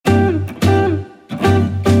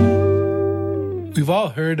We've all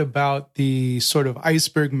heard about the sort of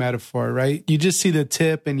iceberg metaphor, right? You just see the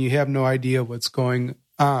tip and you have no idea what's going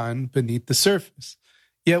on beneath the surface.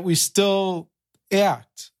 Yet we still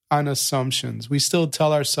act on assumptions. We still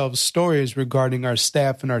tell ourselves stories regarding our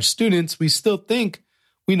staff and our students. We still think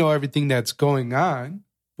we know everything that's going on,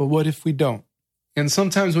 but what if we don't? And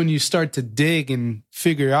sometimes when you start to dig and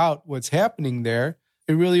figure out what's happening there,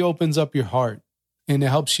 it really opens up your heart and it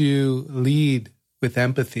helps you lead with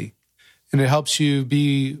empathy. And it helps you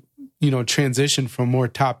be, transition from more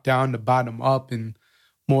top down to bottom up and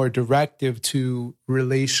more directive to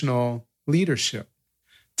relational leadership.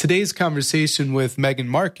 Today's conversation with Megan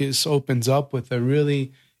Marcus opens up with a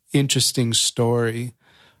really interesting story.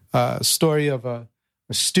 A story of a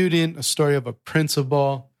student, a story of a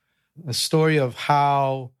principal, a story of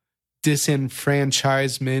how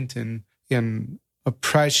disenfranchisement and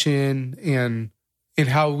oppression and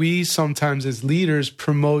how we sometimes as leaders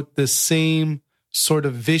promote the same sort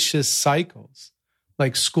of vicious cycles,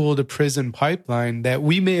 like school to prison pipeline, that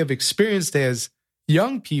we may have experienced as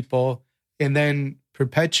young people and then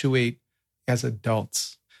perpetuate as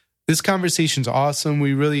adults. This conversation's awesome.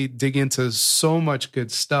 We really dig into so much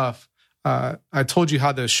good stuff. I told you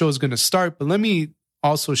how the show is going to start, but let me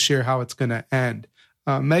also share how it's going to end.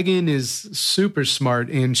 Megan is super smart,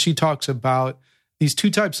 and she talks about these two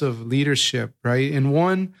types of leadership, right? And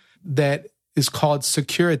one that is called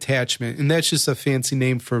secure attachment, and that's just a fancy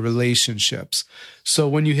name for relationships. So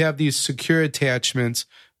when you have these secure attachments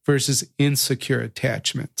versus insecure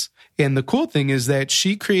attachments. And the cool thing is that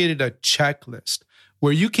she created a checklist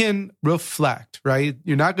where you can reflect, right?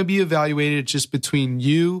 You're not going to be evaluated just between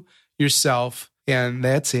you, yourself, and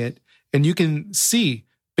that's it. And you can see,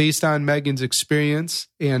 based on Megan's experience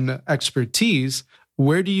and expertise,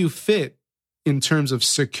 where do you fit in terms of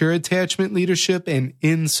secure attachment leadership and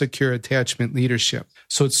insecure attachment leadership.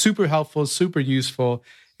 So it's super helpful, super useful,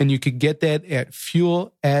 and you could get that at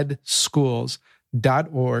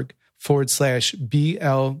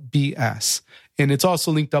fueledschools.org/BLBS. And it's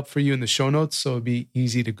also linked up for you in the show notes, so it'll be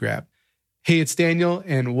easy to grab. Hey, it's Daniel,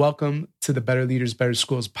 and welcome to the Better Leaders, Better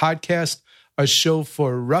Schools podcast, a show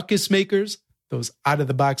for ruckus makers, those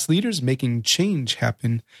out-of-the-box leaders making change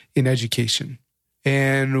happen in education.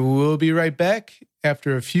 And we'll be right back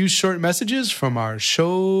after a few short messages from our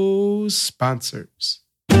show sponsors.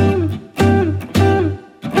 Learn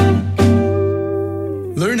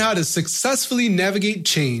how to successfully navigate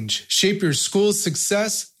change, shape your school's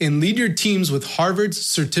success, and lead your teams with Harvard's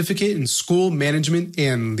certificate in school management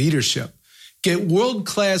and leadership. Get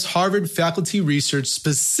world-class Harvard faculty research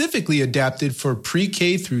specifically adapted for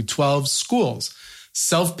pre-K through 12 schools.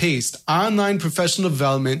 Self-paced online professional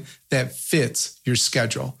development that fits your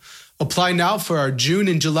schedule. Apply now for our June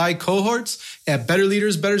and July cohorts at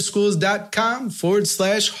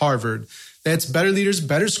betterleadersbetterschools.com/Harvard. That's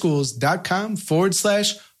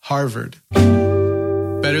betterleadersbetterschools.com/Harvard.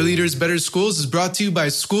 Better Leaders, Better Schools is brought to you by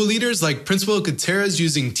school leaders like Principal Gutierrez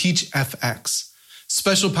using TeachFX.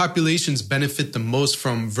 Special populations benefit the most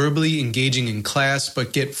from verbally engaging in class,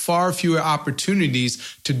 but get far fewer opportunities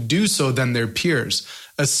to do so than their peers,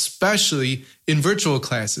 especially in virtual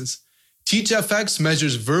classes. TeachFX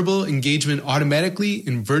measures verbal engagement automatically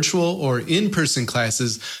in virtual or in-person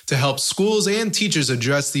classes to help schools and teachers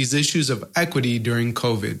address these issues of equity during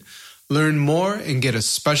COVID. Learn more and get a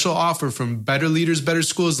special offer from Better Leaders, Better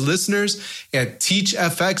Schools listeners at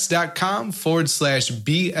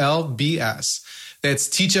teachfx.com/BLBS. That's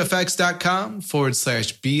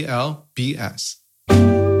teachfx.com/BLBS.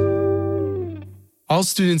 All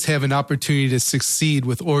students have an opportunity to succeed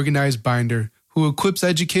with Organized Binder, who equips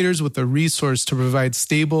educators with a resource to provide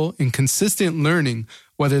stable and consistent learning,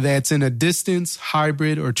 whether that's in a distance,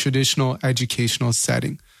 hybrid, or traditional educational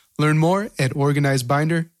setting. Learn more at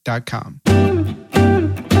organizedbinder.com.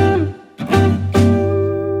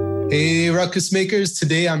 Hey, Ruckus Makers.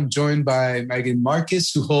 Today I'm joined by Megan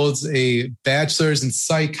Marcus, who holds a bachelor's in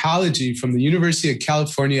psychology from the University of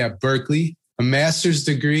California at Berkeley, a master's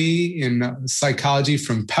degree in psychology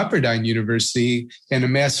from Pepperdine University, and a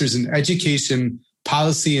master's in education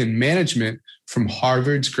policy and management from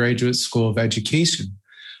Harvard's Graduate School of Education.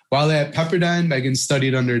 While at Pepperdine, Megan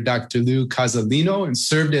studied under Dr. Lou Cozolino and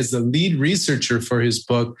served as the lead researcher for his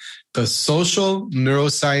book, The Social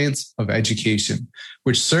Neuroscience of Education,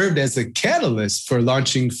 which served as a catalyst for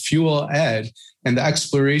launching Fuel Ed and the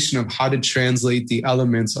exploration of how to translate the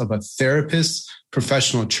elements of a therapist's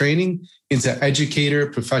professional training into educator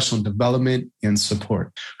professional development and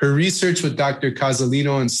support. Her research with Dr.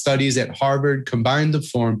 Cozolino and studies at Harvard combined to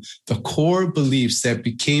form the core beliefs that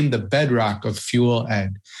became the bedrock of Fuel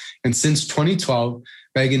Ed. And since 2012,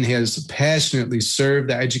 Megan has passionately served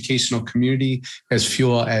the educational community as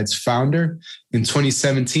Fuel Ed's founder. In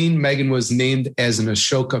 2017, Megan was named as an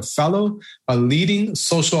Ashoka Fellow, a leading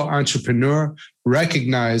social entrepreneur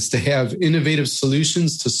recognized to have innovative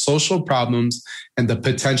solutions to social problems and the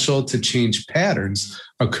potential to change patterns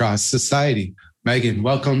across society. Megan,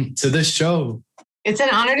 welcome to the show. It's an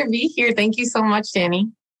honor to be here. Thank you so much,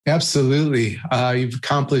 Danny. Absolutely. You've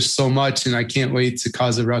accomplished so much, and I can't wait to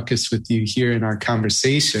cause a ruckus with you here in our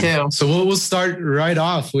conversation. So we'll start right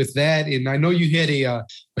off with that. And I know you had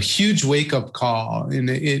a huge wake-up call, and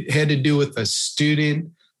it had to do with a student,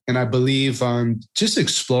 and I believe just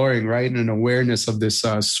exploring, right, an awareness of this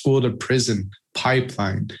school-to-prison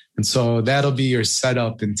pipeline. And so that'll be your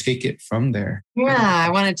setup and take it from there. Yeah, I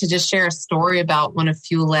wanted to just share a story about one of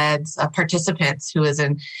Fuel Ed's participants who is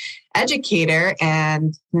an educator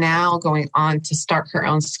and now going on to start her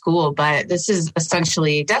own school. But this is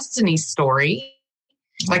essentially Destiny's story.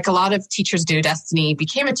 Like a lot of teachers do, Destiny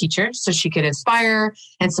became a teacher so she could inspire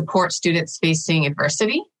and support students facing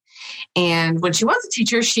adversity. And when she was a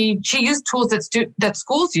teacher, she used tools that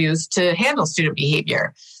schools use to handle student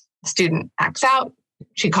behavior. Student acts out,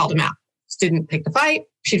 she called him out. Student picked a fight,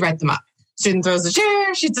 she'd write them up. Student throws a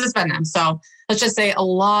chair, she'd suspend them. So let's just say a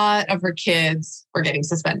lot of her kids were getting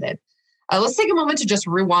suspended. Let's take a moment to just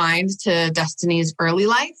rewind to Destiny's early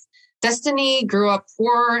life. Destiny grew up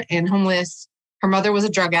poor and homeless. Her mother was a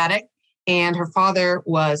drug addict and her father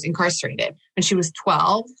was incarcerated. When she was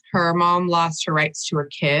 12, her mom lost her rights to her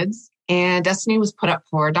kids and Destiny was put up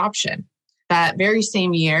for adoption. That very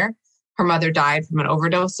same year, her mother died from an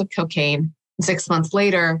overdose of cocaine. And 6 months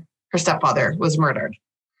later, her stepfather was murdered.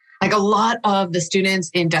 Like a lot of the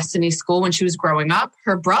students in Destiny's school when she was growing up,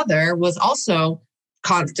 her brother was also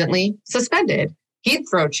constantly suspended. He'd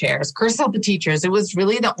throw chairs, curse out the teachers. It was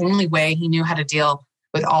really the only way he knew how to deal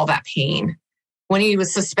with all that pain. When he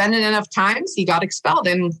was suspended enough times, he got expelled.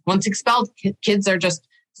 And once expelled, kids are just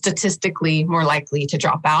statistically more likely to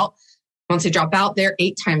drop out. Once they drop out, they're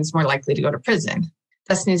 8 times more likely to go to prison.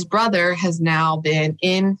 Destiny's brother has now been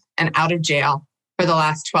in and out of jail for the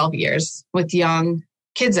last 12 years with young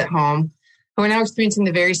kids at home who are now experiencing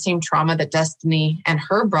the very same trauma that Destiny and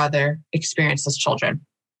her brother experienced as children.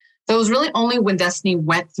 So it was really only when Destiny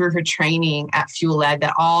went through her training at Fuel Ed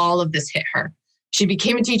that all of this hit her. She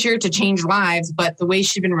became a teacher to change lives, but the way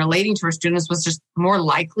she'd been relating to her students was just more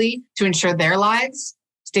likely to ensure their lives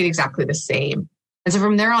stayed exactly the same. And so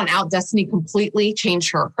from there on out, Destiny completely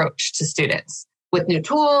changed her approach to students. With new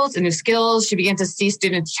tools and new skills, she began to see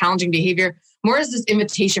students' challenging behavior more as this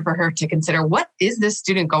invitation for her to consider, what is this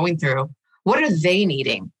student going through? What are they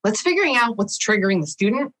needing? Let's figuring out what's triggering the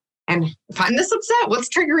student. And if I'm this upset, what's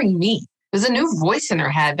triggering me? There's a new voice in her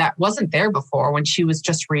head that wasn't there before. When she was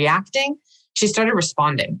just reacting, she started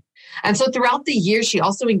responding. And so throughout the year, she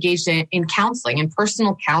also engaged in counseling and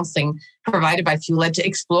personal counseling provided by Fuel Ed to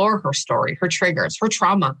explore her story, her triggers, her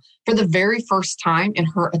trauma for the very first time in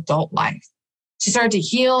her adult life. She started to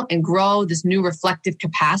heal and grow this new reflective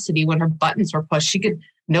capacity. When her buttons were pushed, she could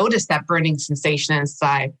notice that burning sensation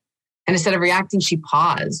inside. And instead of reacting, she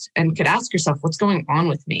paused and could ask herself, what's going on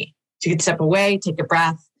with me? She could step away, take a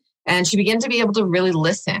breath, and she began to be able to really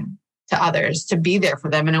listen to others, to be there for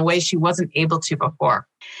them in a way she wasn't able to before.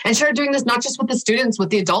 And she started doing this not just with the students, with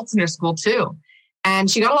the adults in her school too. And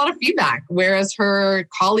she got a lot of feedback, whereas her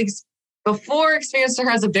colleagues before experienced her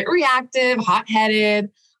as a bit reactive, hot-headed,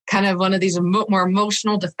 kind of one of these more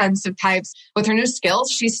emotional, defensive types. With her new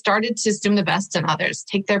skills, she started to assume the best in others,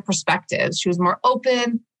 take their perspectives. She was more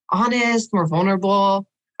open, honest, more vulnerable,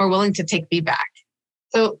 more willing to take feedback.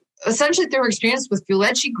 So essentially through her experience with Fuel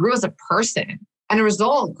Ed, she grew as a person. And as a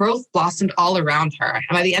result, growth blossomed all around her. And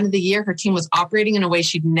by the end of the year, her team was operating in a way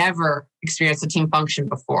she'd never experienced a team function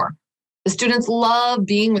before. The students loved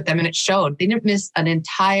being with them, and it showed. They didn't miss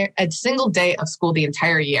a single day of school the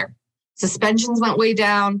entire year. Suspensions went way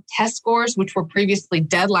down. Test scores, which were previously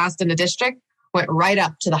dead last in the district, went right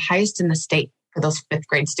up to the highest in the state for those 5th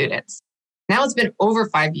grade students. Now it's been over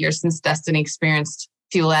 5 years since Destiny experienced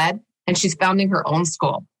Fuel Ed, and she's founding her own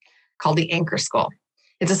school called the Anchor School.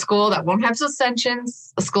 It's a school that won't have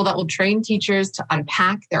suspensions, a school that will train teachers to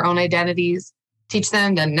unpack their own identities, teach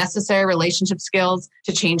them the necessary relationship skills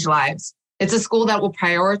to change lives. It's a school that will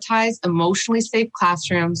prioritize emotionally safe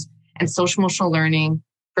classrooms and social emotional learning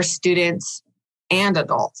for students and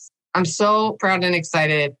adults. I'm so proud and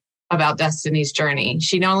excited about Destiny's journey.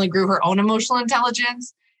 She not only grew her own emotional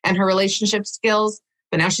intelligence and her relationship skills,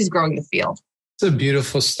 but now she's growing the field. It's a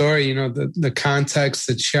beautiful story. You know, the context,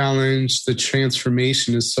 the challenge, the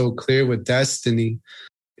transformation is so clear with Destiny.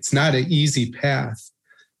 It's not an easy path.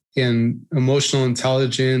 And emotional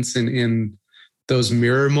intelligence and those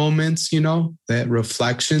mirror moments, that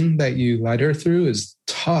reflection that you led her through is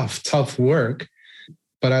tough work.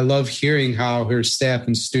 But I love hearing how her staff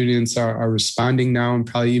and students are responding now, and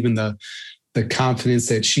probably even the confidence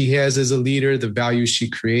that she has as a leader, the value she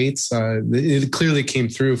creates. It clearly came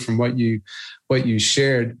through from what you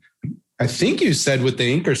shared. I think you said with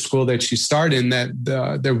the Anchor School that you start in that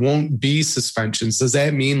there won't be suspensions. Does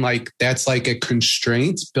that mean that's like a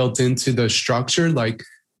constraint built into the structure? Like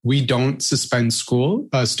we don't suspend school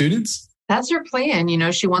students? That's her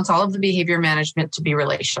plan. She wants all of the behavior management to be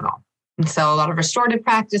relational. And so a lot of restorative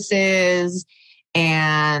practices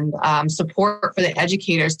and support for the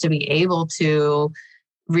educators to be able to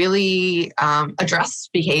really address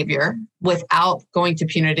behavior without going to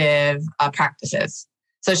punitive practices.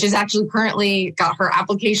 So she's actually currently got her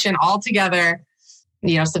application all together,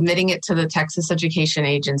 submitting it to the Texas Education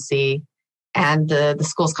Agency, and the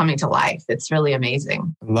school's coming to life. It's really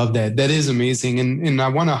amazing. I love that. That is amazing. And I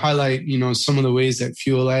want to highlight, some of the ways that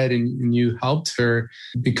Fuel Ed and you helped her,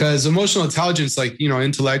 because emotional intelligence,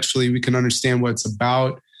 intellectually, we can understand what it's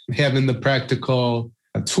about. Having the practical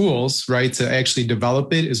tools, right, to actually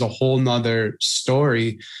develop it is a whole nother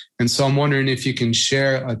story. And so I'm wondering if you can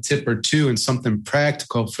share a tip or two and something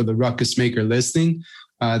practical for the ruckus maker listening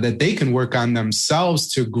that they can work on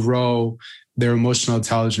themselves to grow their emotional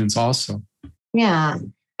intelligence also. Yeah,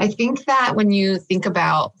 I think that when you think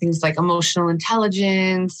about things like emotional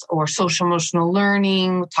intelligence or social emotional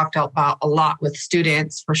learning, we talked about a lot with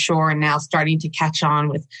students for sure, and now starting to catch on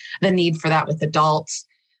with the need for that with adults,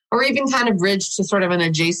 or even kind of bridge to sort of an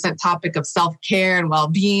adjacent topic of self-care and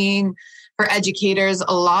well-being. For educators,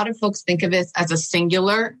 a lot of folks think of it as a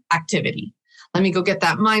singular activity. Let me go get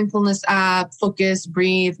that mindfulness app, focus,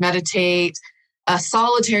 breathe, meditate, a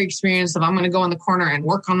solitary experience of I'm going to go in the corner and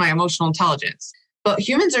work on my emotional intelligence. But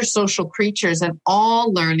humans are social creatures, and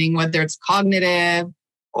all learning, whether it's cognitive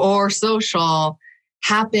or social,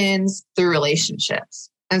 happens through relationships.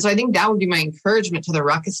 And so I think that would be my encouragement to the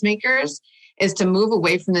ruckus makers, is to move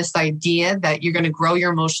away from this idea that you're going to grow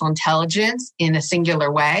your emotional intelligence in a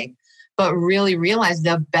singular way, but really realize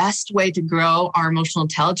the best way to grow our emotional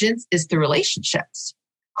intelligence is through relationships,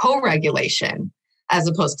 co-regulation, as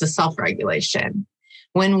opposed to self-regulation.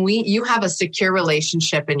 When you have a secure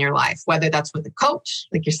relationship in your life, whether that's with a coach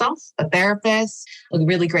like yourself, a therapist, a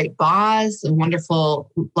really great boss, a wonderful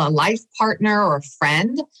life partner, or a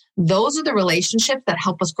friend, those are the relationships that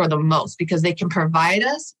help us grow the most, because they can provide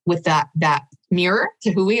us with that mirror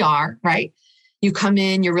to who we are, right? You come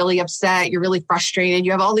in, you're really upset, you're really frustrated,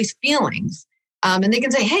 you have all these feelings. And they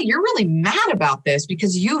can say, hey, you're really mad about this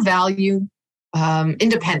because you value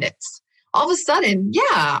independence. All of a sudden,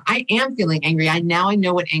 yeah, I am feeling angry. I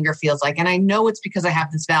know what anger feels like. And I know it's because I have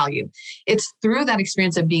this value. It's through that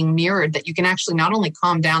experience of being mirrored that you can actually not only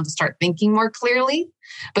calm down to start thinking more clearly,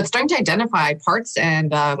 but starting to identify parts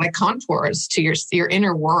and contours to your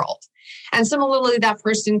inner world. And similarly, that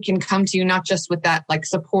person can come to you not just with that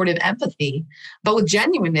supportive empathy, but with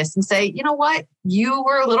genuineness and say, you know what, you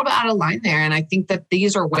were a little bit out of line there. And I think that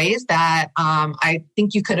these are ways that I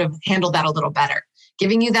think you could have handled that a little better.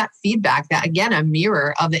 Giving you that feedback, that again, a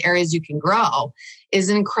mirror of the areas you can grow, is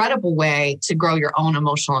an incredible way to grow your own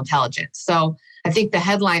emotional intelligence. So I think the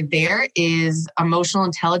headline there is emotional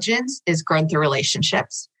intelligence is grown through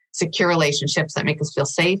relationships, secure relationships that make us feel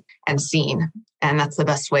safe and seen. And that's the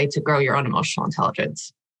best way to grow your own emotional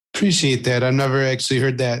intelligence. Appreciate that. I've never actually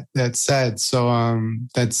heard that said. So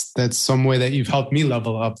that's some way that you've helped me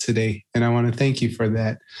level up today. And I want to thank you for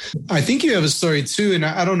that. I think you have a story too. And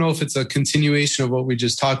I don't know if it's a continuation of what we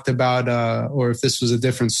just talked about or if this was a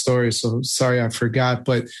different story. So sorry, I forgot.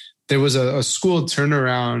 But there was a school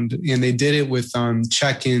turnaround and they did it with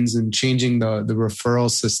check-ins and changing the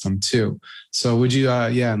referral system too. So would you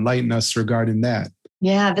enlighten us regarding that?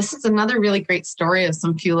 Yeah, this is another really great story of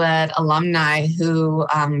some Fuel Ed alumni who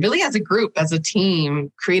really as a group, as a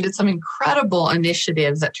team, created some incredible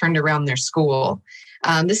initiatives that turned around their school.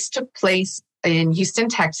 This took place in Houston,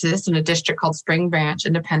 Texas, in a district called Spring Branch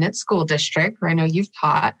Independent School District, where I know you've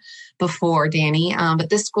taught before, Danny. But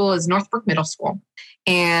this school is Northbrook Middle School.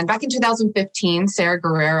 And back in 2015, Sarah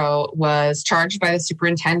Guerrero was charged by the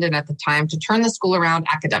superintendent at the time to turn the school around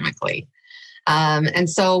academically. And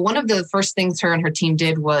so one of the first things her and her team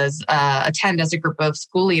did was attend as a group of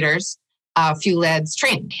school leaders Fuel Ed's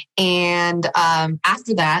training. And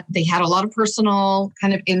after that, they had a lot of personal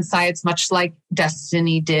kind of insights, much like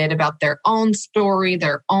Destiny did, about their own story,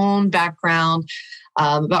 their own background,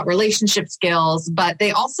 about relationship skills. But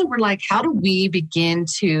they also were like, how do we begin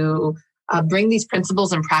to bring these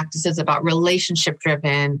principles and practices about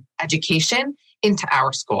relationship-driven education into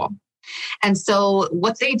our school? And so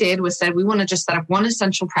what they did was said, we want to just set up one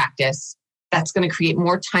essential practice that's going to create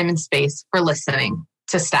more time and space for listening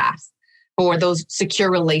to staff, for those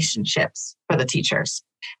secure relationships for the teachers.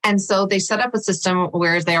 And so they set up a system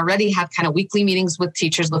where they already had kind of weekly meetings with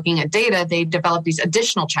teachers looking at data. They developed these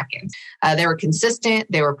additional check-ins. They were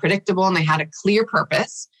consistent, they were predictable, and they had a clear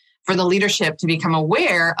purpose for the leadership to become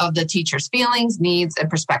aware of the teachers' feelings, needs,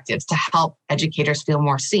 and perspectives to help educators feel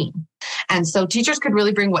more seen. And so teachers could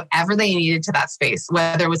really bring whatever they needed to that space,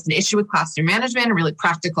 whether it was an issue with classroom management, really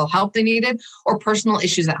practical help they needed, or personal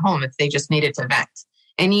issues at home if they just needed to vent.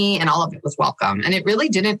 Any and all of it was welcome. And it really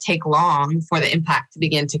didn't take long for the impact to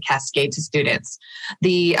begin to cascade to students.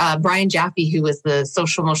 The Brian Jaffe, who was the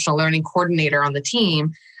social emotional learning coordinator on the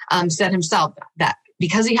team, said himself that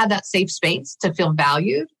because he had that safe space to feel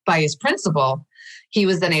valued by his principal, he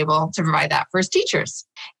was then able to provide that for his teachers.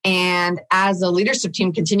 And as the leadership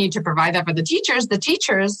team continued to provide that for the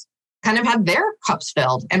teachers kind of had their cups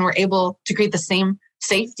filled and were able to create the same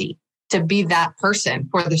safety to be that person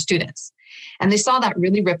for the students. And they saw that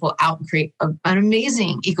really ripple out and create an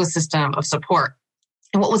amazing ecosystem of support.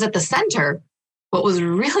 And what was at the center, what was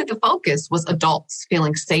really the focus, was adults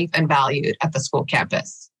feeling safe and valued at the school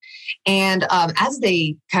campus. And as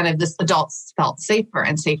this adults felt safer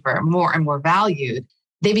and safer, more and more valued,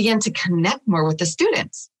 they began to connect more with the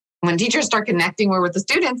students. When teachers start connecting more with the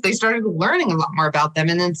students, they started learning a lot more about them.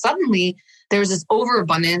 And then suddenly there was this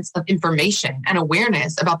overabundance of information and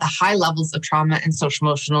awareness about the high levels of trauma and social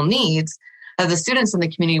emotional needs that the students in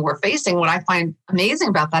the community were facing. What I find amazing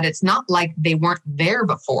about that, it's not like they weren't there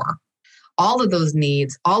before. All of those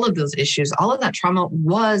needs, all of those issues, all of that trauma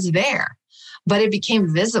was there, but it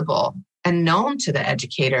became visible and known to the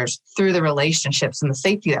educators through the relationships and the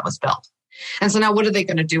safety that was built. And so now what are they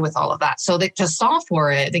going to do with all of that? So to solve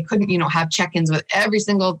for it, they couldn't, have check-ins with every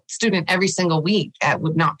single student every single week. That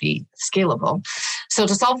would not be scalable. So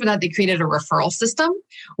to solve for that, they created a referral system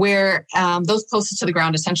where those closest to the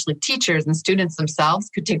ground, essentially teachers and students themselves,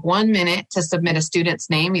 could take 1 minute to submit a student's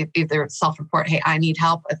name, either self-report, hey, I need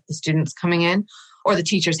help if the student's coming in, or the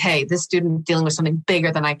teachers, hey, this student is dealing with something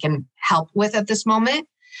bigger than I can help with at this moment.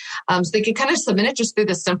 So they could kind of submit it just through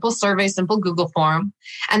this simple survey, simple Google form.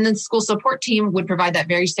 And then the school support team would provide that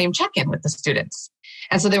very same check-in with the students.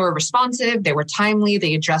 And so they were responsive, they were timely,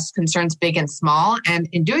 they addressed concerns big and small. And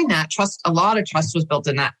in doing that, a lot of trust was built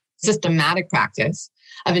in that systematic practice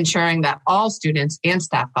of ensuring that all students and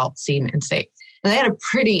staff felt seen and safe. And they had a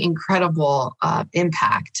pretty incredible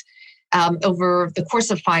impact. Over the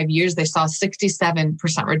course of 5 years, they saw a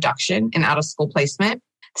 67% reduction in out-of-school placement.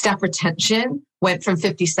 Staff retention went from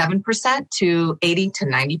 57% to 80 to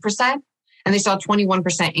 90%. And they saw a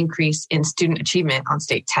 21% increase in student achievement on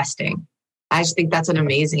state testing. I just think that's an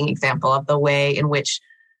amazing example of the way in which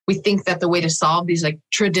we think that the way to solve these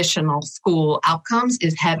traditional school outcomes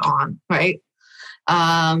is head on, right?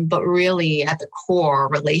 But really at the core,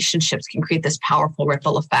 relationships can create this powerful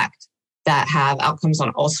ripple effect that have outcomes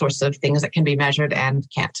on all sorts of things that can be measured and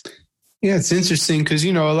can't. Yeah, it's interesting because,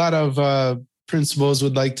 a lot of principals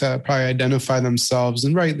would like to probably identify themselves,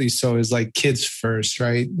 and rightly so, as kids first,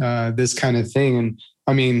 right? This kind of thing. And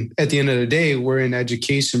I mean, at the end of the day, we're in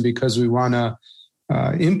education because we want to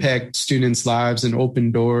impact students' lives and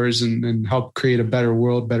open doors and help create a better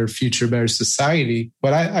world, better future, better society.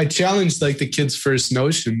 But I challenge the kids first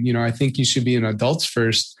notion. I think you should be an adults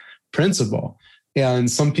first principal.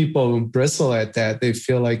 And some people bristle at that. They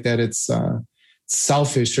feel like that it's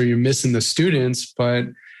selfish or you're missing the students. But,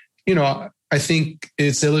 I think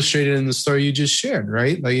it's illustrated in the story you just shared,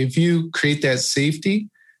 right? If you create that safety,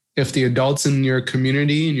 if the adults in your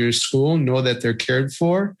community, in your school know that they're cared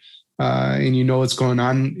for and what's going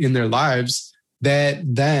on in their lives, that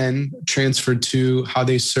then transferred to how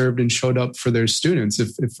they served and showed up for their students,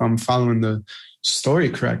 if I'm following the story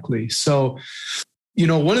correctly. So,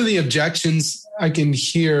 one of the objections I can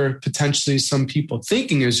hear potentially some people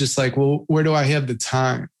thinking is just well, where do I have the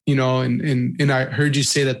time? And I heard you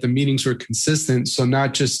say that the meetings were consistent. So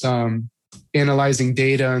not just analyzing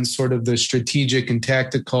data and sort of the strategic and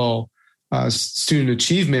tactical student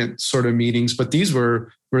achievement sort of meetings, but these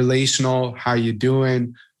were relational, how you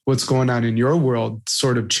doing, what's going on in your world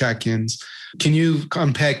sort of check-ins. Can you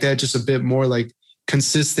unpack that just a bit more?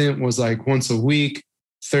 Consistent was once a week,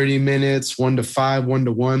 30 minutes, 1 to 5, 1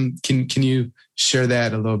 to 1. Can you share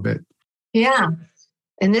that a little bit? Yeah.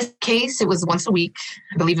 In this case, it was once a week.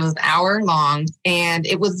 I believe it was an hour long. And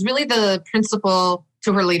it was really the principal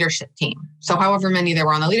to her leadership team. So however many there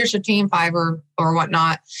were on the leadership team, 5 or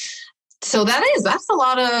whatnot. So that's a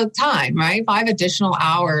lot of time, right? 5 additional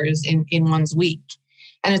hours in one's week.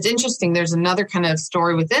 And it's interesting. There's another kind of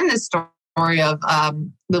story within this story story of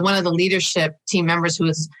one of the leadership team members who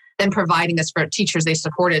was then providing this for teachers they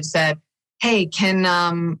supported said, hey,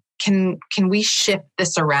 can we shift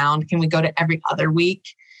this around? Can we go to every other week?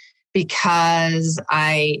 Because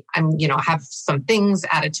I'm have some things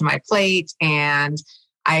added to my plate and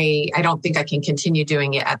I don't think I can continue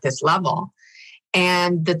doing it at this level.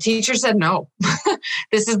 And the teacher said, no,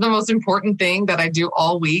 this is the most important thing that I do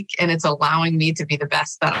all week. And it's allowing me to be the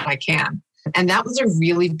best that I can. And that was a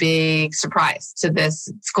really big surprise to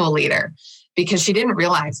this school leader because she didn't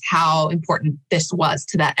realize how important this was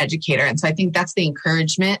to that educator. And so I think that's the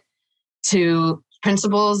encouragement to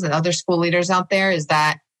principals and other school leaders out there is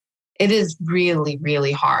that it is really,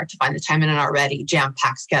 really hard to find the time in an already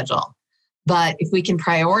jam-packed schedule. But if we can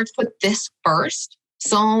put this first,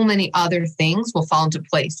 so many other things will fall into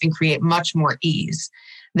place and create much more ease.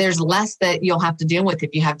 There's less that you'll have to deal with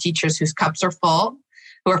if you have teachers whose cups are full,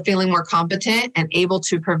 who are feeling more competent and able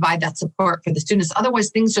to provide that support for the students. Otherwise,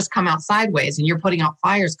 things just come out sideways and you're putting out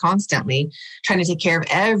fires constantly, trying to take care of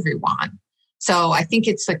everyone. So I think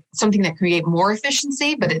it's something that creates more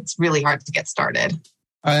efficiency, but it's really hard to get started.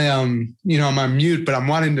 I'm on mute, but I'm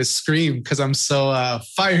wanting to scream because I'm so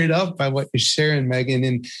fired up by what you're sharing, Megan.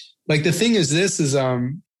 And like the thing is,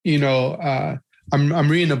 I'm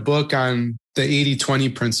reading a book on the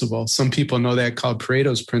 80-20 principle. Some people know that called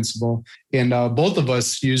Pareto's principle. And both of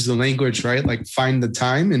us use the language, right? Like find the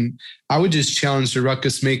time. And I would just challenge the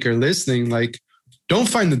ruckus maker listening, like don't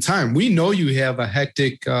find the time. We know you have a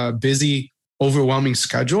hectic, busy, overwhelming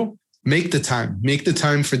schedule. Make the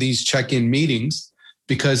time for these check-in meetings.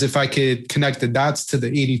 Because if I could connect the dots to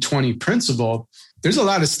the 80-20 principle, there's a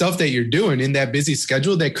lot of stuff that you're doing in that busy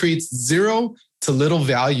schedule that creates zero to little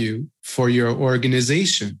value for your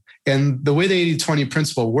organization. And the way the 80-20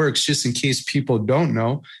 principle works, just in case people don't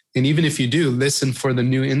know, and even if you do, listen for the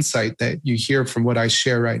new insight that you hear from what I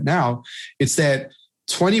share right now, it's that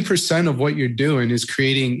 20% of what you're doing is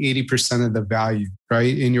creating 80% of the value,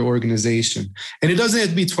 right, in your organization. And it doesn't have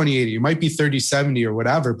to be 20-80. It might be 30-70 or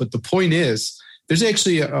whatever. But the point is, there's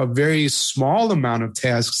actually a very small amount of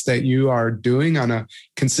tasks that you are doing on a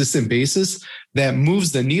consistent basis that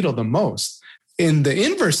moves the needle the most. And the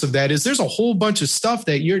inverse of that is there's a whole bunch of stuff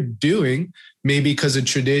that you're doing, maybe because of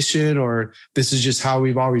tradition or this is just how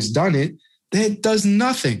we've always done it, that does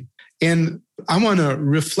nothing. And I want to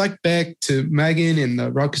reflect back to Megan and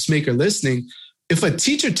the ruckus maker listening. If a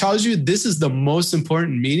teacher tells you this is the most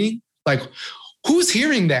important meeting, like who's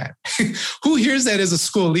hearing that? Who hears that as a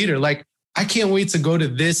school leader? Like, I can't wait to go to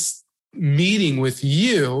this meeting with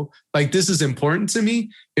you. Like, this is important to me.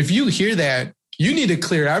 If you hear that, you need to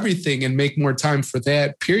clear everything and make more time for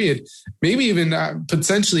that period. Maybe even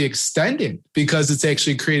potentially extend it because it's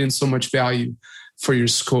actually creating so much value for your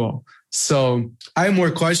school. So I have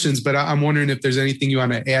more questions, but I'm wondering if there's anything you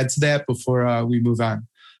want to add to that before we move on.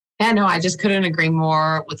 Yeah, no, I just couldn't agree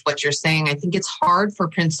more with what you're saying. I think it's hard for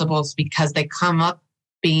principals because they come up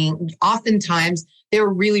oftentimes they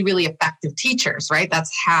were really, really effective teachers, right?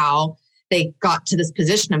 That's how they got to this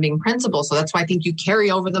position of being principal. So that's why I think you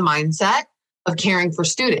carry over the mindset of caring for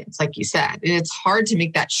students, like you said. And it's hard to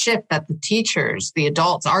make that shift that the teachers, the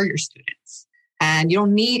adults are your students. And you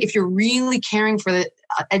don't need, if you're really caring for the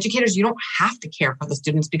educators, you don't have to care for the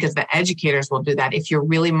students because the educators will do that. If you're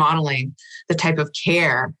really modeling the type of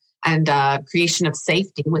care and creation of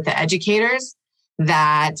safety with the educators,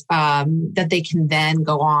 that they can then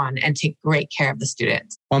go on and take great care of the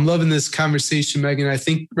students. Well, I'm loving this conversation, Megan. I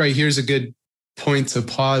think right here's a good point to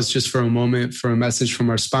pause just for a moment for a message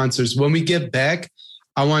from our sponsors. When we get back,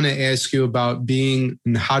 I want to ask you about being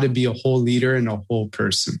and how to be a whole leader and a whole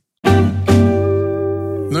person.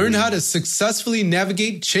 Learn how to successfully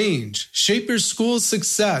navigate change, shape your school's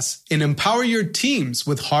success, and empower your teams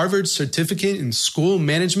with Harvard's certificate in school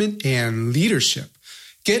management and leadership.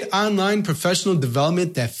 Get online professional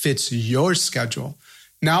development that fits your schedule.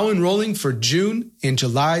 Now enrolling for June and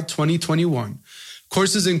July 2021.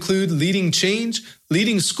 Courses include Leading Change,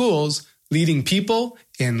 Leading Schools, Leading People,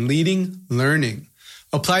 and Leading Learning.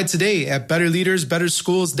 Apply today at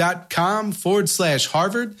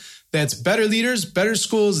betterleadersbetterschools.com/Harvard. That's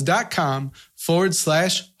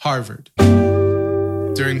betterleadersbetterschools.com/Harvard.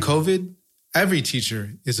 During COVID, every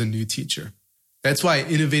teacher is a new teacher. That's why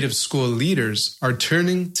innovative school leaders are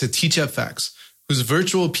turning to TeachFX, whose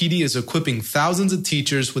virtual PD is equipping thousands of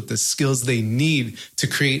teachers with the skills they need to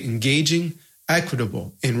create engaging,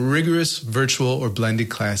 equitable, and rigorous virtual or blended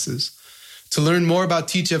classes. To learn more about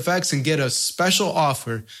TeachFX and get a special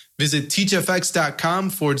offer, visit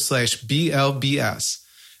teachfx.com/BLBS.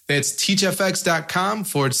 That's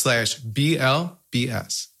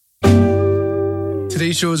teachfx.com/BLBS.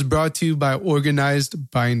 Today's show is brought to you by Organized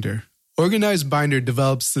Binder. Organized Binder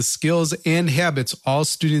develops the skills and habits all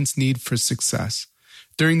students need for success.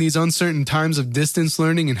 During these uncertain times of distance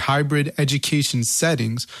learning and hybrid education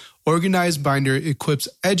settings, Organized Binder equips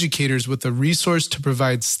educators with a resource to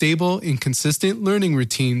provide stable and consistent learning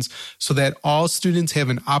routines so that all students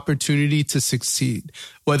have an opportunity to succeed,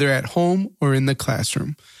 whether at home or in the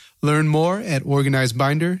classroom. Learn more at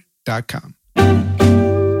organizedbinder.com.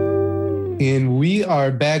 And we are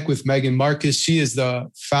back with Megan Marcus. She is the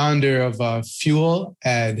founder of Fuel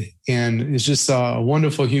Ed and is just a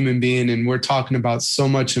wonderful human being. And we're talking about so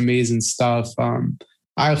much amazing stuff.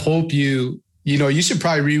 I hope you should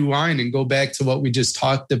probably rewind and go back to what we just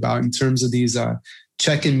talked about in terms of these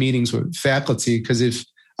check-in meetings with faculty. Because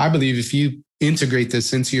I believe if you integrate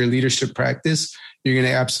this into your leadership practice, you're going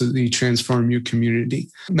to absolutely transform your community.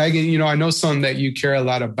 Megan, I know something that you care a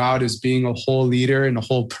lot about is being a whole leader and a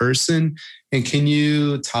whole person. And can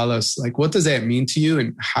you tell us, what does that mean to you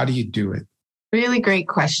and how do you do it? Really great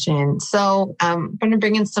question. So I'm going to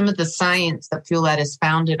bring in some of the science that Fuel Ed is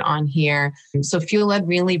founded on here. So Fuel Ed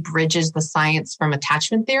really bridges the science from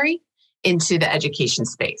attachment theory into the education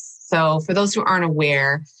space. So for those who aren't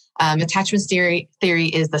aware, attachment theory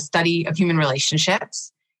is the study of human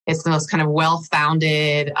relationships. It's the most kind of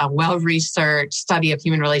well-founded, well-researched study of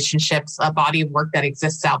human relationships, a body of work that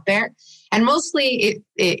exists out there. And mostly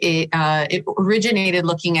it originated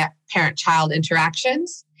looking at parent-child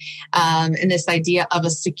interactions and this idea of a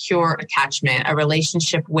secure attachment, a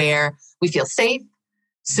relationship where we feel safe,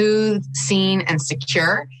 soothed, seen, and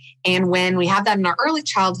secure. And when we have that in our early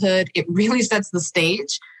childhood, it really sets the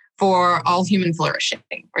stage for all human flourishing.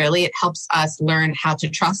 Really, it helps us learn how to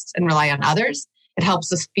trust and rely on others. It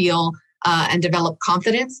helps us feel and develop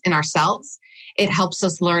confidence in ourselves. It helps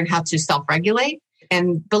us learn how to self-regulate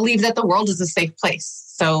and believe that the world is a safe place.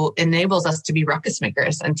 So it enables us to be ruckus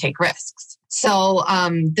makers and take risks. So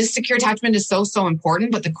this secure attachment is so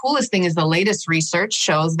important. But the coolest thing is the latest research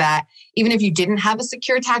shows that even if you didn't have a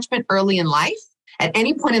secure attachment early in life, at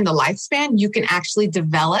any point in the lifespan, you can actually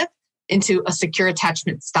develop into a secure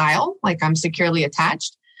attachment style, like I'm securely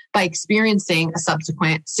attached, by experiencing a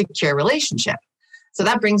subsequent secure relationship. So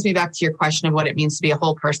that brings me back to your question of what it means to be a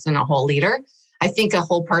whole person, a whole leader. I think a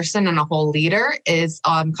whole person and a whole leader is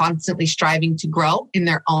constantly striving to grow in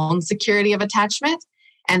their own security of attachment.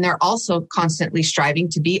 And they're also constantly striving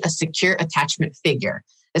to be a secure attachment figure,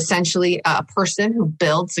 essentially a person who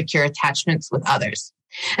builds secure attachments with others.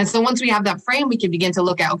 And so once we have that frame, we can begin to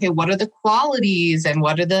look at, okay, what are the qualities and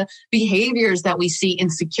what are the behaviors that we see in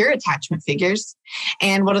secure attachment figures?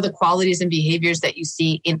 And what are the qualities and behaviors that you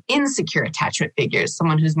see in insecure attachment figures,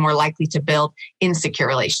 someone who's more likely to build insecure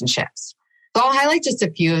relationships? So I'll highlight just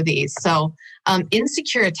a few of these. So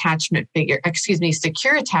secure attachment figures,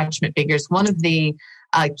 one of the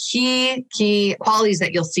key qualities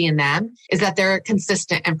that you'll see in them is that they're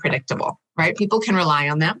consistent and predictable, right? People can rely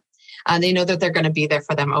on them. They know that they're going to be there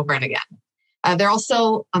for them over and again. They're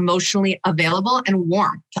also emotionally available and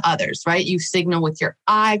warm to others, right? You signal with your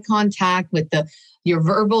eye contact, with your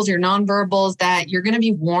verbals, your nonverbals, that you're going to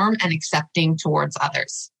be warm and accepting towards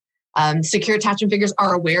others. Secure attachment figures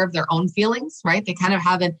are aware of their own feelings, right? They kind of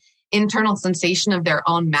have an internal sensation of their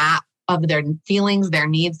own map of their feelings, their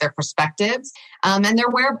needs, their perspectives. And they're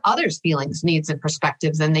aware of others' feelings, needs, and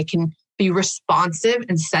perspectives, and they can be responsive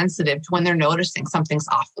and sensitive to when they're noticing something's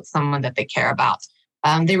off with someone that they care about.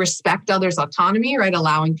 They respect others' autonomy, right?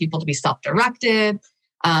 Allowing people to be self-directed,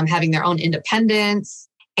 having their own independence.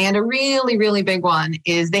 And a really, really big one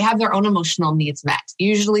is they have their own emotional needs met,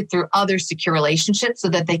 usually through other secure relationships so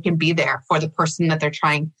that they can be there for the person that they're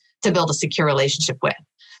trying to build a secure relationship with.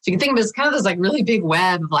 So you can think of it as kind of this really big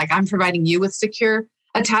web of I'm providing you with secure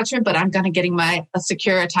attachment, but I'm kind of getting my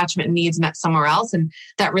secure attachment needs met somewhere else. And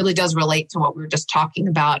that really does relate to what we were just talking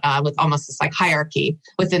about with almost this hierarchy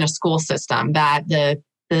within a school system, that the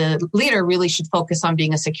leader really should focus on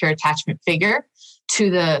being a secure attachment figure to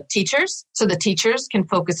the teachers. So the teachers can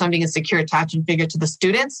focus on being a secure attachment figure to the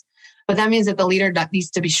students. But that means that the leader needs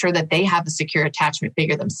to be sure that they have a secure attachment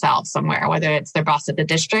figure themselves somewhere, whether it's their boss at the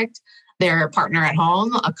district, their partner at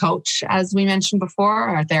home, a coach, as we mentioned before,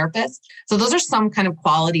 or a therapist. So those are some kind of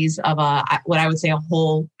qualities of what I would say a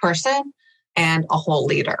whole person and a whole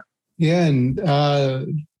leader. Yeah, and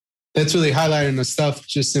that's really highlighting the stuff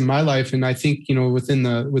just in my life. And I think, within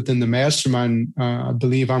the mastermind, I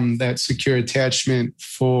believe I'm that secure attachment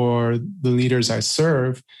for the leaders I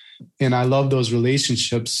serve. And I love those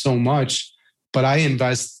relationships so much. But I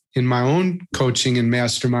invest in my own coaching and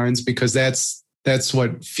masterminds because that's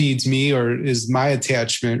what feeds me or is my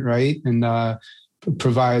attachment, right? And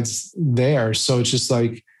provides there. So it's just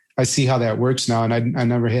I see how that works now. And I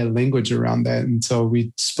never had language around that until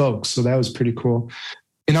we spoke. So that was pretty cool.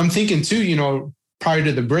 And I'm thinking too, prior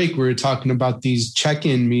to the break, we were talking about these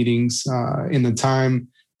check-in meetings in the time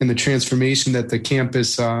and the transformation that the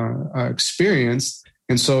campus experienced.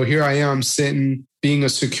 And so here I am sitting, being a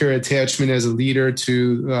secure attachment as a leader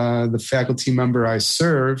to the faculty member I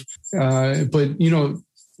serve. But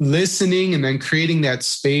listening and then creating that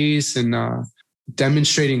space and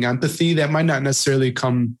demonstrating empathy that might not necessarily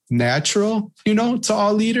come natural, to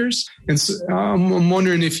all leaders. And so I'm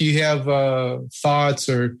wondering if you have thoughts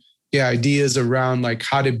or ideas around like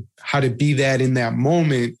how to be that in that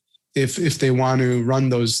moment if they want to run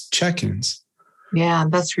those check-ins. Yeah,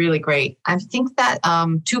 that's really great. I think that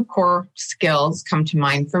two core skills come to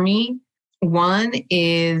mind for me. One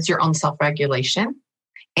is your own self-regulation,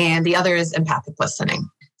 and the other is empathic listening.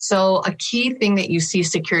 So a key thing that you see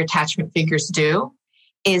secure attachment figures do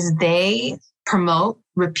is they promote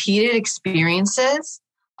repeated experiences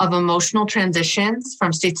of emotional transitions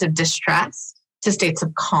from states of distress to states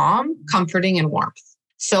of calm, comforting, and warmth.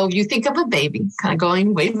 So if you think of a baby, kind of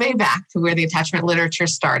going way, way back to where the attachment literature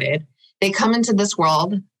started, they come into this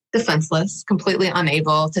world defenseless, completely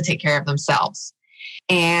unable to take care of themselves.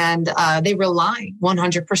 And they rely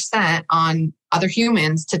 100% on other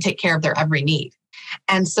humans to take care of their every need.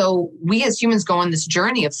 And so we as humans go on this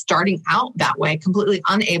journey of starting out that way, completely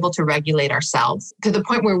unable to regulate ourselves to the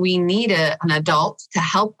point where we need an adult to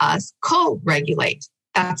help us co-regulate.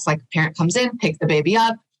 That's like a parent comes in, pick the baby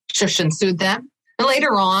up, shush and soothe them. And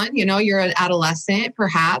later on, you're an adolescent,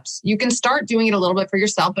 perhaps you can start doing it a little bit for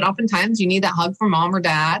yourself, but oftentimes you need that hug from mom or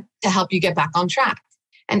dad to help you get back on track.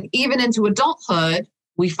 And even into adulthood,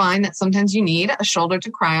 we find that sometimes you need a shoulder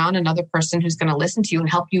to cry on, another person who's going to listen to you and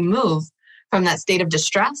help you move from that state of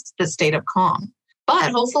distress to the state of calm.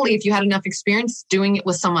 But hopefully, if you had enough experience doing it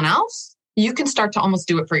with someone else, you can start to almost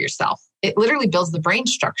do it for yourself. It literally builds the brain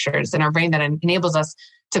structures in our brain that enables us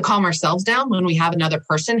to calm ourselves down when we have another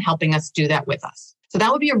person helping us do that with us. So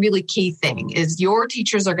that would be a really key thing is your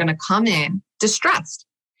teachers are going to come in distressed.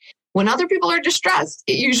 When other people are distressed,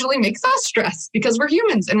 it usually makes us stressed because we're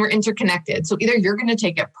humans and we're interconnected. So either you're going to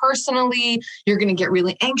take it personally, you're going to get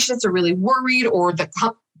really anxious or really worried, or the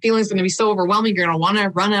feeling is going to be so overwhelming, you're going to want to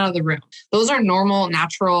run out of the room. Those are normal,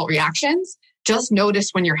 natural reactions. Just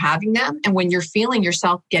notice when you're having them and when you're feeling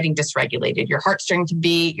yourself getting dysregulated, your heart's starting to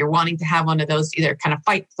beat, you're wanting to have one of those either kind of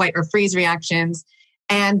fight, flight, or freeze reactions.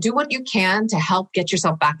 And do what you can to help get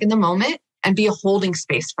yourself back in the moment and be a holding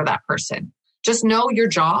space for that person. Just know your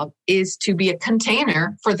job is to be a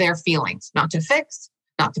container for their feelings, not to fix,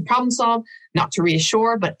 not to problem solve, not to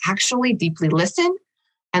reassure, but actually deeply listen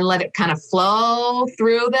and let it kind of flow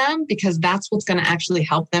through them because that's what's going to actually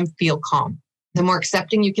help them feel calm. The more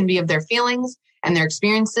accepting you can be of their feelings and their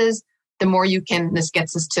experiences, the more you can, this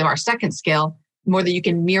gets us to our second skill, the more that you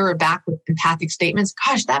can mirror back with empathic statements.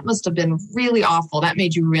 Gosh, that must have been really awful. That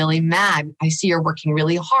made you really mad. I see you're working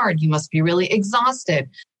really hard. You must be really exhausted.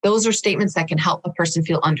 Those are statements that can help a person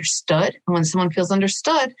feel understood. And when someone feels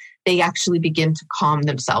understood, they actually begin to calm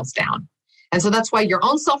themselves down. And so that's why your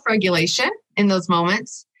own self-regulation in those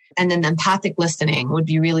moments and then empathic listening would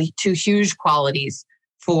be really two huge qualities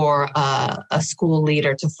for a school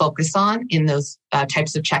leader to focus on in those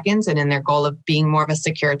types of check-ins and in their goal of being more of a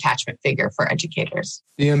secure attachment figure for educators.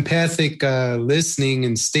 The empathic listening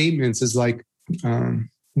and statements is like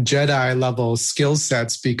Jedi level skill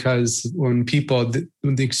sets because when people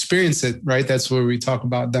they experience it, right, that's where we talk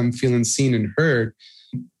about them feeling seen and heard.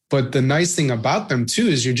 But the nice thing about them too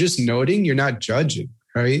is you're just noting, you're not judging.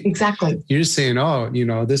 Right? Exactly. You're just saying, oh,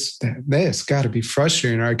 this got to be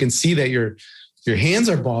frustrating. Or I can see that your hands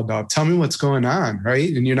are balled up. Tell me what's going on,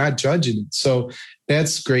 right? And you're not judging it. So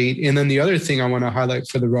that's great. And then the other thing I want to highlight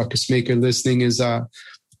for the ruckus maker listening is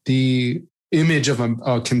the image of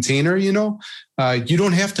a container, you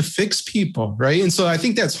don't have to fix people, right? And so I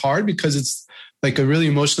think that's hard because it's like a really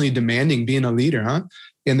emotionally demanding being a leader, huh?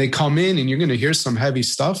 And they come in and you're going to hear some heavy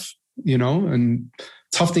stuff, and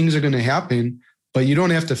tough things are going to happen, but you don't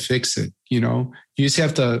have to fix it, You just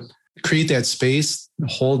have to create that space,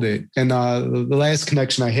 hold it. And the last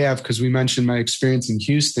connection I have, because we mentioned my experience in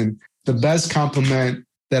Houston, the best compliment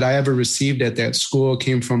that I ever received at that school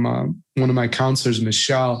came from one of my counselors,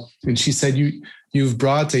 Michelle. And she said, you've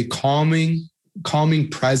brought a calming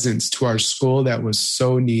presence to our school that was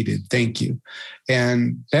so needed. Thank you.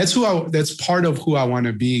 And that's part of who I want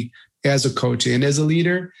to be as a coach and as a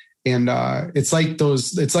leader. And it's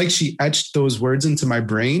like she etched those words into my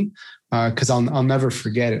brain because I'll never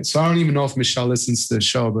forget it. So I don't even know if Michelle listens to the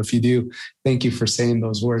show, but if you do, thank you for saying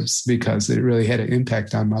those words because it really had an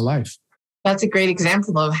impact on my life. That's a great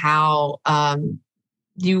example of how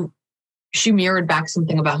she mirrored back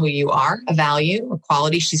something about who you are, a value, a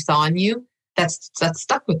quality she saw in you that's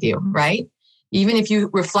stuck with you, right? Even if you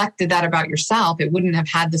reflected that about yourself, it wouldn't have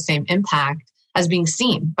had the same impact as being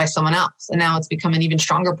seen by someone else. And now it's become an even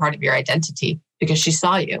stronger part of your identity because she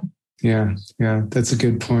saw you. Yeah, that's a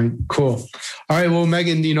good point. Cool. All right, well,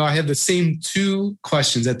 Megan, I have the same 2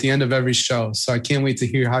 questions at the end of every show, so I can't wait to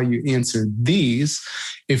hear how you answer these.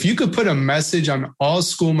 If you could put a message on all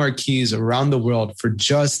school marquees around the world for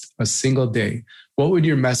just a single day, what would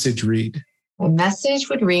your message read? The message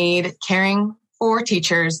would read, caring for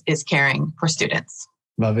teachers is caring for students.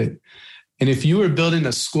 Love it. And if you were building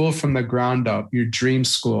a school from the ground up, your dream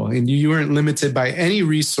school, and you weren't limited by any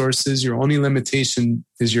resources, your only limitation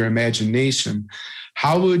is your imagination,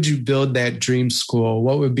 how would you build that dream school?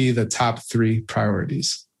 What would be the top 3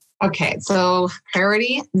 priorities? Okay, so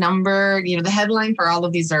priority number, the headline for all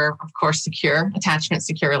of these are, of course, secure attachment,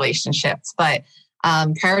 secure relationships. But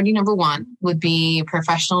priority number 1 would be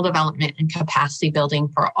professional development and capacity building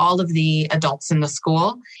for all of the adults in the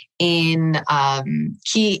school in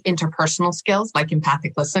key interpersonal skills like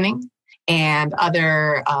empathic listening and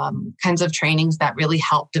other kinds of trainings that really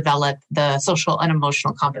help develop the social and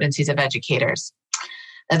emotional competencies of educators.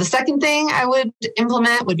 The second thing I would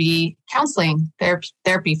implement would be counseling,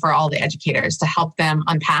 therapy for all the educators to help them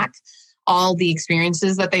unpack all the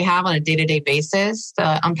experiences that they have on a day-to-day basis,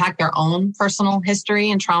 to unpack their own personal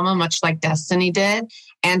history and trauma, much like Destiny did,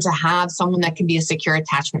 and to have someone that can be a secure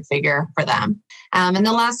attachment figure for them. And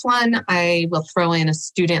the last one, I will throw in a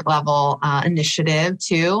student level initiative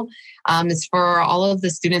too. Is for all of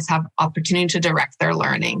the students have opportunity to direct their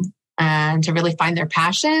learning and to really find their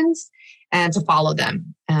passions and to follow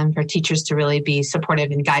them, and for teachers to really be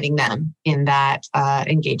supportive in guiding them in that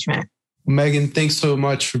engagement. Megan, thanks so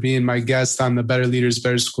much for being my guest on the Better Leaders,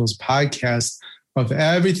 Better Schools podcast. Of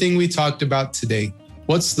everything we talked about today,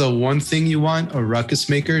 what's the one thing you want a ruckus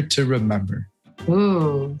maker to remember?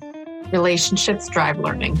 Relationships drive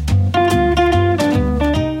learning.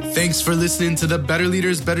 Thanks for listening to the Better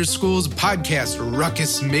Leaders, Better Schools podcast,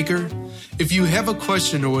 Ruckus Maker. If you have a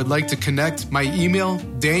question or would like to connect, my email,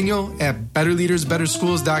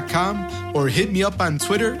 daniel@betterleadersbetterschools.com, or hit me up on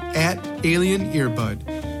Twitter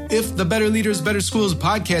 @AlienEarbud. If the Better Leaders, Better Schools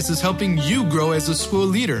podcast is helping you grow as a school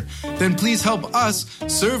leader, then please help us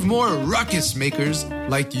serve more ruckus makers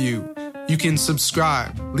like you. You can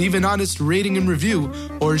subscribe, leave an honest rating and review,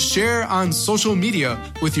 or share on social media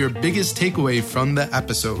with your biggest takeaway from the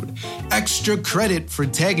episode. Extra credit for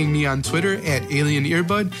tagging me on Twitter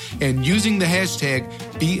 @AlienEarbud and using the hashtag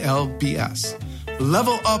BLBS.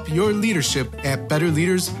 Level up your leadership at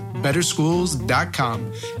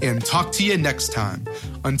betterleadersbetterschools.com and talk to you next time.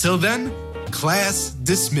 Until then, class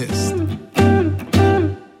dismissed.